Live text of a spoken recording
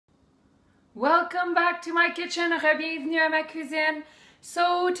Welcome back to my kitchen. Bienvenue à ma cuisine.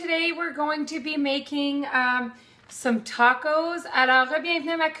 So today we're going to be making some tacos. Alors,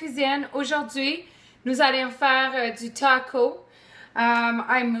 bienvenue à ma cuisine. Aujourd'hui, nous allons faire du taco.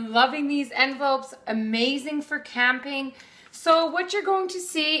 I'm loving these envelopes. Amazing for camping. So what you're going to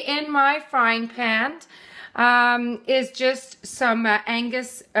see in my frying pan is just some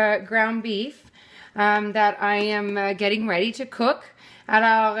Angus ground beef that I am getting ready to cook.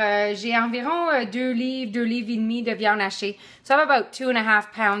 Alors, j'ai environ 2 livres et demi de viande hachée. So I have about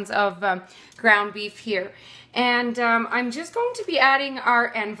 2.5 pounds of ground beef here. And I'm just going to be adding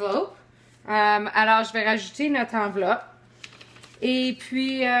our envelope. Alors, je vais rajouter notre enveloppe. Et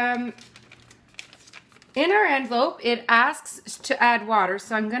puis, in our envelope, it asks to add water.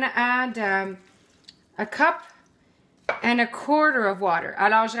 So I'm going to add a cup and a quarter of water.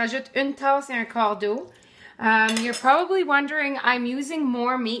 Alors, je rajoute une tasse et un quart d'eau. You're probably wondering, I'm using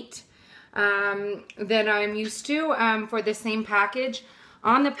more meat than I'm used to for the same package.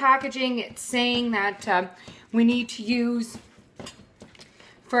 On the packaging, it's saying that we need to use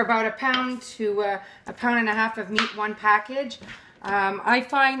for about a pound to a pound and a half of meat, one package. I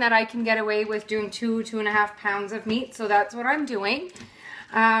find that I can get away with doing 2.5 pounds of meat, so that's what I'm doing.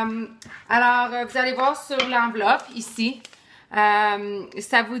 Alors, vous allez voir sur l'enveloppe, ici,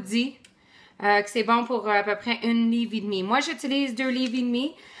 ça vous dit que c'est bon pour à peu près 1 livre et demi. Moi, j'utilise 2 livres et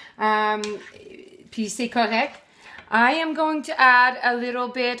demi, puis c'est correct. I am going to add a little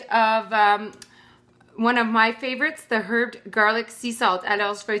bit of one of my favorites, the herbed garlic sea salt.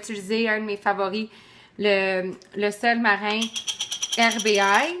 Alors, je vais utiliser un de mes favoris, le sel marin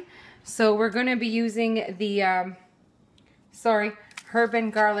RBI. So, we're going to be using the, herb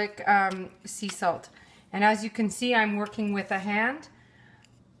and garlic sea salt. And as you can see, I'm working with a hand.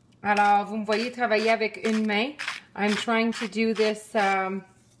 Alors, vous me voyez travailler avec une main. I'm trying to do this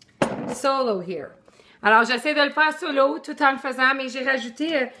solo here. Alors, j'essaie de le faire solo tout en le faisant, mais j'ai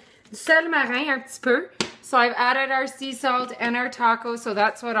rajouté du sel marin un petit peu. So, I've added our sea salt and our taco. So,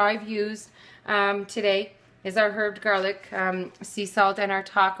 that's what I've used today is our herbed garlic sea salt and our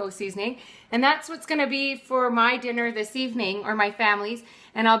taco seasoning. And that's what's going to be for my dinner this evening, or my family's.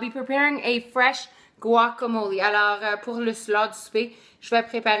 And I'll be preparing a fresh guacamole. Alors, pour le slot du souper, je vais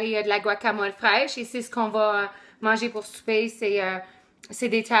préparer de la guacamole fraîche et c'est ce qu'on va manger pour souper, c'est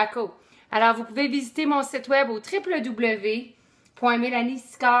des tacos. Alors, vous pouvez visiter mon site web au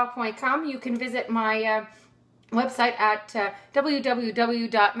www.melaniesicard.com. You can visit my website at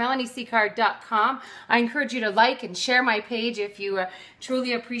www.melaniesicard.com. I encourage you to like and share my page if you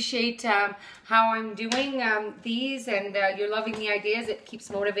truly appreciate how I'm doing these and you're loving the ideas. It keeps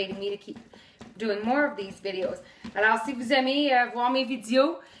motivating me to keep doing more of these videos. Alors, si vous aimez voir mes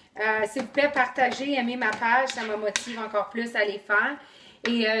vidéos, s'il vous plaît, partagez, aimez ma page, ça me motive encore plus à les faire.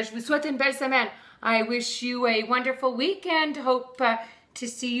 Et je vous souhaite une belle semaine. I wish you a wonderful week and hope to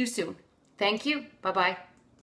see you soon. Thank you. Bye-bye.